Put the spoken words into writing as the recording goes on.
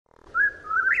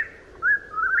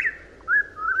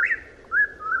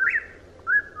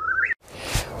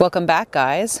Welcome back,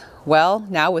 guys. Well,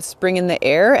 now with spring in the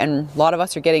air and a lot of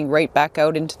us are getting right back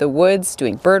out into the woods,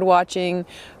 doing bird watching,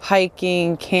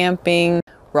 hiking, camping,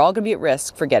 we're all going to be at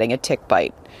risk for getting a tick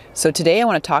bite. So today I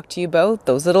want to talk to you about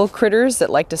those little critters that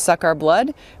like to suck our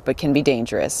blood but can be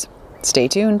dangerous. Stay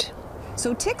tuned.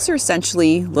 So ticks are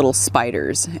essentially little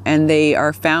spiders, and they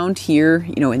are found here,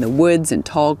 in the woods and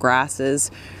tall grasses,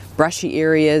 brushy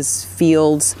areas,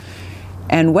 fields.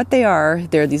 And what they are,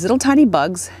 they're these little tiny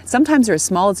bugs. Sometimes they're as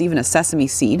small as even a sesame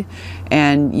seed,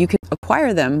 and you can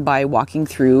acquire them by walking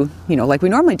through, like we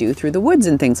normally do, through the woods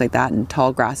and things like that, and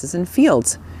tall grasses and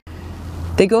fields.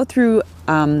 They go through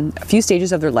a few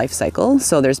stages of their life cycle.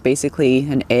 So there's basically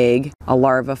an egg, a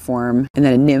larva form, and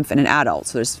then a nymph and an adult.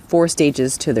 So there's 4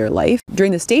 stages to their life.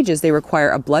 During the stages, they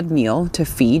require a blood meal to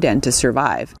feed and to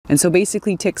survive. And so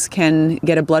basically ticks can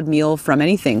get a blood meal from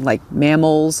anything, like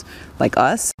mammals, like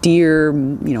us, deer,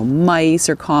 mice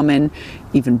are common,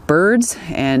 even birds,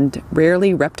 and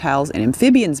rarely reptiles and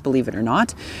amphibians, believe it or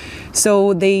not.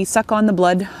 So they suck on the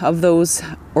blood of those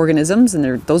organisms,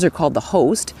 and those are called the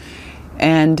host.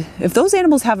 And if those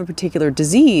animals have a particular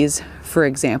disease, for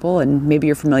example, and maybe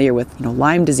you're familiar with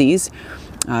Lyme disease,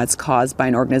 it's caused by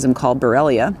an organism called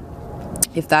Borrelia.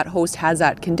 If that host has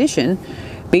that condition,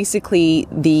 basically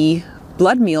the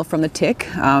blood meal from the tick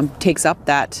takes up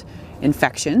that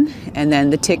infection, and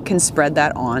then the tick can spread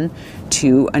that on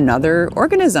to another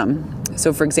organism.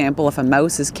 So for example, if a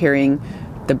mouse is carrying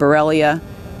the Borrelia,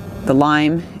 the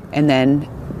Lyme, and then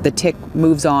the tick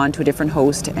moves on to a different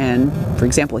host, and for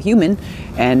example a human,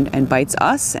 and bites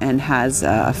us and has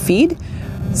a feed,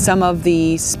 some of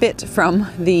the spit from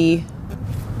the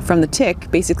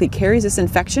tick basically carries this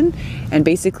infection and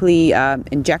basically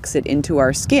injects it into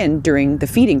our skin during the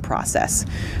feeding process.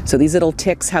 So these little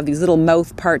ticks have these little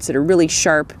mouth parts that are really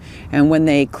sharp, and when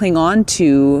they cling on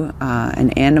to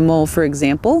an animal, for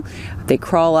example, they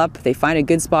crawl up, they find a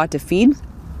good spot to feed,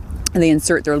 and they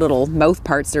insert their little mouth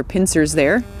parts, their pincers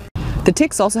there. The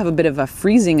ticks also have a bit of a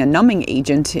freezing, a numbing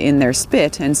agent in their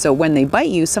spit, and so when they bite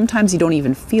you, sometimes you don't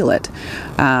even feel it.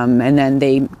 And then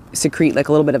they secrete like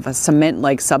a little bit of a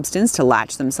cement-like substance to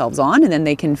latch themselves on, and then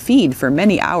they can feed for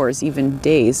many hours, even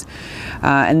days.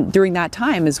 And during that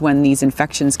time is when these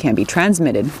infections can be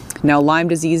transmitted. Now, Lyme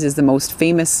disease is the most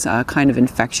famous kind of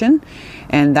infection,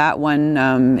 and that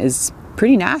one is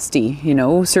pretty nasty.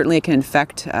 Certainly it can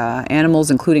infect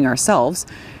animals, including ourselves,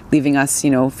 leaving us,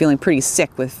 feeling pretty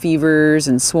sick with fevers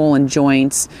and swollen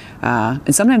joints,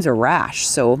 and sometimes a rash.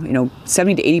 So,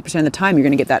 70 to 80% of the time, you're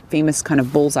going to get that famous kind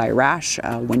of bullseye rash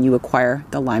when you acquire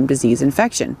the Lyme disease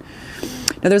infection.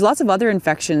 Now, there's lots of other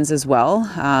infections as well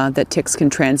that ticks can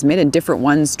transmit, and different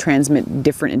ones transmit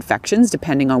different infections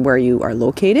depending on where you are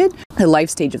located. The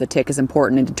life stage of the tick is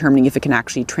important in determining if it can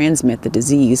actually transmit the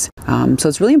disease. So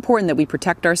it's really important that we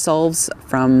protect ourselves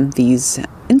from these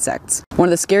insects. One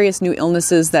of the scariest new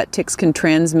illnesses that ticks can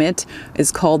transmit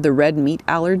is called the red meat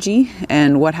allergy.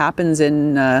 And what happens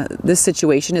in this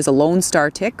situation is a lone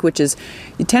star tick, which is,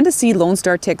 you tend to see lone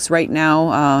star ticks right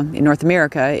now in North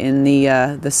America, in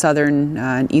the southern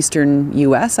and eastern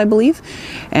US, I believe.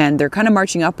 And they're kind of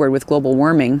marching upward with global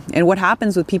warming. And what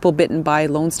happens with people bitten by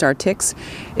lone star ticks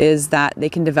is that they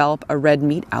can develop a red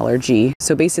meat allergy.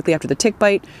 So basically after the tick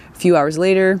bite, a few hours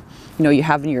later, you're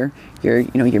having your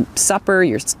supper,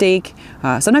 your steak,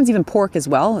 sometimes even pork as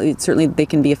well. Certainly they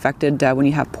can be affected when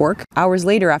you have pork. Hours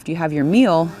later, after you have your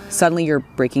meal, suddenly you're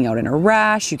breaking out in a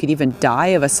rash. You could even die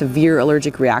of a severe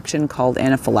allergic reaction called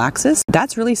anaphylaxis.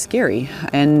 That's really scary,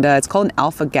 and it's called an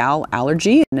alpha-gal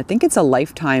allergy, and I think it's a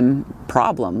lifetime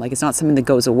problem. Like, it's not something that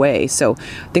goes away. So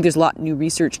I think there's a lot of new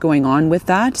research going on with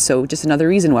that. So just another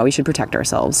reason why we should protect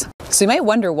ourselves. So you might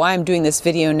wonder why I'm doing this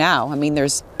video now. I mean,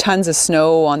 there's tons of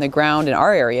snow on the ground in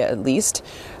our area, at least.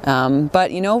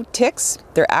 But ticks,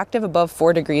 they're active above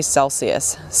 4 degrees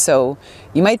Celsius. So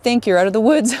you might think you're out of the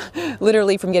woods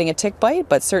literally from getting a tick bite,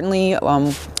 but certainly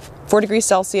 4 degrees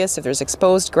Celsius, if there's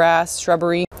exposed grass,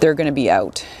 shrubbery, they're going to be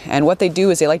out. And what they do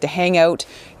is they like to hang out,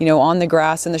 on the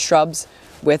grass and the shrubs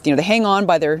with, they hang on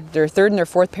by their 3rd and their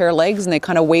 4th pair of legs, and they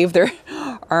kind of wave their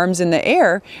arms in the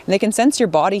air, and they can sense your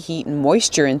body heat and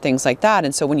moisture and things like that.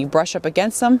 And so when you brush up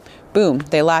against them, boom,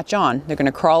 they latch on. They're going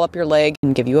to crawl up your leg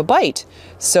and give you a bite.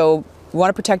 So you want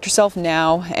to protect yourself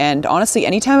now, and honestly,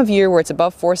 any time of year where it's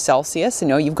above 4 Celsius,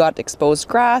 you've got exposed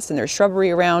grass and there's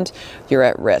shrubbery around, you're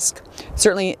at risk.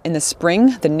 Certainly in the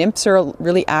spring, the nymphs are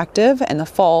really active, and the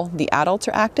fall, the adults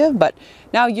are active, but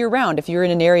now year round, if you're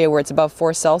in an area where it's above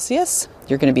 4 Celsius,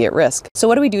 you're going to be at risk. So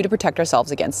what do we do to protect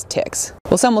ourselves against ticks?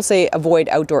 Well, some will say avoid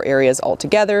outdoor areas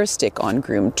altogether, stick on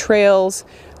groomed trails,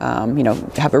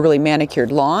 have a really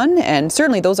manicured lawn, and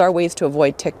certainly those are ways to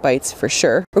avoid tick bites for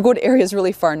sure. Or go to areas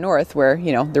really far north where,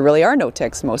 there really are no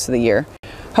ticks most of the year.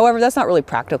 However, that's not really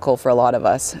practical for a lot of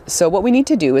us. So what we need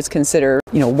to do is consider,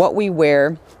 what we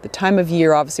wear, the time of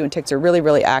year, obviously when ticks are really,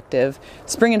 really active.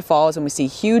 Spring and fall is when we see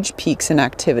huge peaks in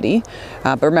activity.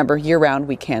 But remember, year-round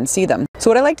we can see them. So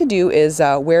what I like to do is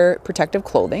wear protective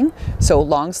clothing. So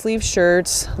long sleeve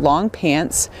shirts, long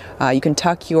pants. You can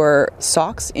tuck your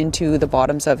socks into the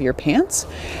bottoms of your pants.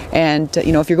 And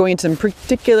if you're going into some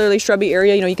particularly shrubby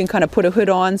area, you can kind of put a hood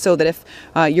on so that if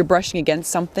you're brushing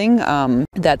against something,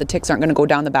 that the ticks aren't going to go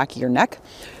down the back of your neck.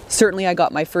 Certainly I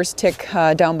got my first tick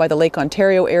down by the Lake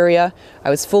Ontario area. I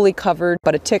was fully covered,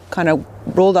 but a tick kind of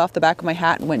rolled off the back of my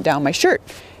hat and went down my shirt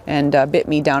and bit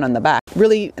me down on the back.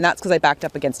 Really, and that's because I backed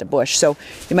up against a bush. So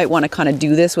you might want to kind of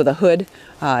do this with a hood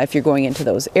if you're going into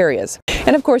those areas.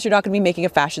 And of course, you're not going to be making a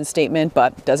fashion statement,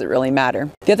 but it doesn't really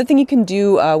matter. The other thing you can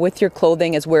do with your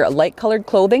clothing is wear a light colored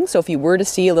clothing. So if you were to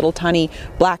see a little tiny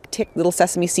black tick, little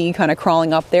sesame seed kind of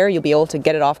crawling up there, you'll be able to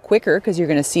get it off quicker because you're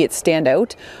going to see it stand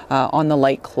out on the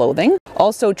light clothing.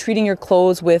 Also, treating your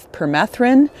clothes with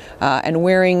permethrin and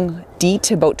wearing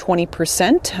DEET about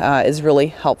 20% is really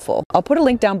helpful. I'll put a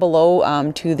link down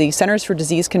below to the Centers for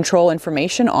Disease Control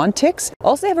information on ticks.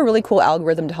 Also, they have a really cool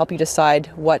algorithm to help you decide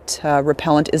what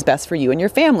repellent is best for you and your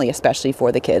family, especially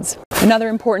for the kids. Another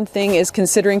important thing is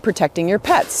considering protecting your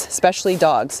pets, especially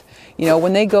dogs.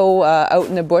 When they go out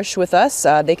in the bush with us,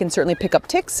 they can certainly pick up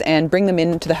ticks and bring them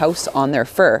into the house on their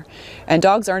fur. And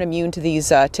dogs aren't immune to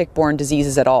these tick-borne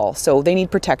diseases at all, so they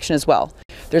need protection as well.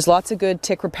 There's lots of good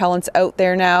tick repellents out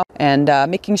there now, and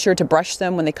making sure to brush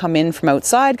them when they come in from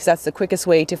outside, because that's the quickest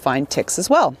way to find ticks as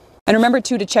well. And remember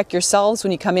too to check yourselves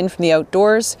when you come in from the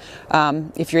outdoors.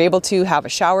 If you're able to have a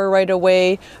shower right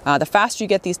away, the faster you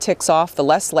get these ticks off, the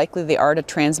less likely they are to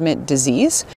transmit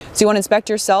disease. So you want to inspect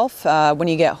yourself when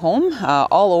you get home.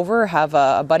 All over, have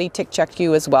a buddy tick check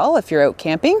you as well if you're out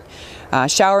camping.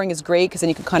 Showering is great because then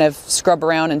you can kind of scrub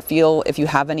around and feel if you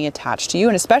have any attached to you.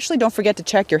 And especially don't forget to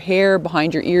check your hair,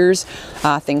 behind your ears,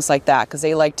 things like that, because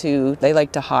they like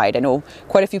to hide. I know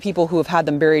quite a few people who have had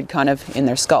them buried kind of in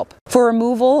their scalp. For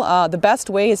removal, the best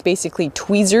way is basically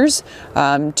tweezers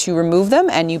to remove them,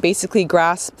 and you basically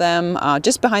grasp them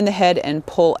just behind the head and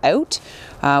pull out.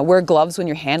 Wear gloves when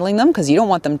you're handling them because you don't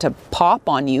want them to pop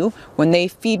on you. When they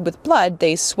feed with blood,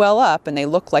 they swell up and they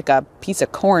look like a piece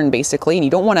of corn basically, and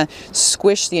you don't want to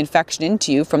squish the infection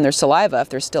into you from their saliva if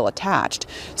they're still attached.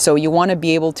 So you want to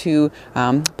be able to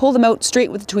pull them out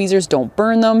straight with the tweezers. Don't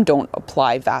burn them, don't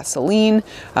apply Vaseline,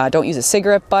 don't use a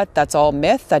cigarette butt. That's all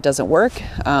myth, that doesn't work.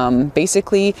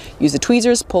 Basically use the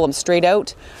tweezers, pull them straight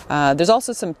out. There's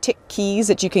also some tick keys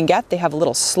that you can get. They have a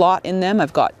little slot in them.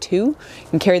 I've got two. You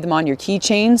can carry them on your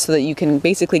keychain so that you can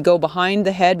basically go behind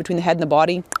the head, between the head and the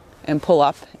body, and pull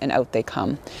up and out they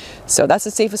come. So that's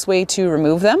the safest way to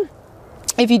remove them.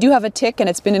 If you do have a tick and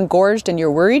it's been engorged and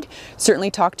you're worried, certainly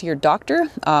talk to your doctor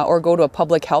or go to a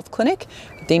public health clinic.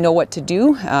 They know what to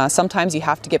do. Sometimes you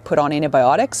have to get put on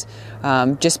antibiotics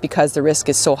just because the risk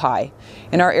is so high.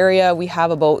 In our area, we have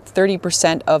about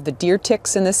 30% of the deer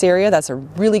ticks in this area. That's a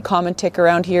really common tick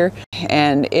around here,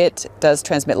 and it does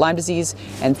transmit Lyme disease,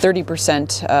 and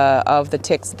 30% of the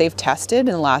ticks they've tested in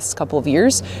the last couple of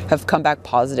years have come back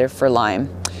positive for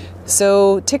Lyme.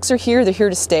 So ticks are here, they're here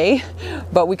to stay,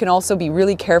 but we can also be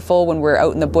really careful when we're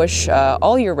out in the bush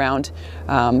all year round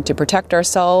to protect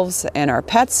ourselves and our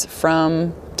pets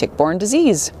from tick-borne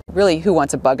disease. Really, who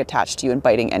wants a bug attached to you and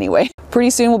biting anyway?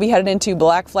 Pretty soon we'll be headed into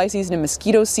black fly season and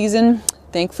mosquito season.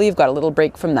 Thankfully, I've got a little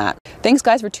break from that. Thanks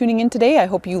guys for tuning in today. I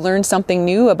hope you learned something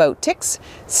new about ticks.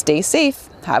 Stay safe.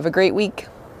 Have a great week.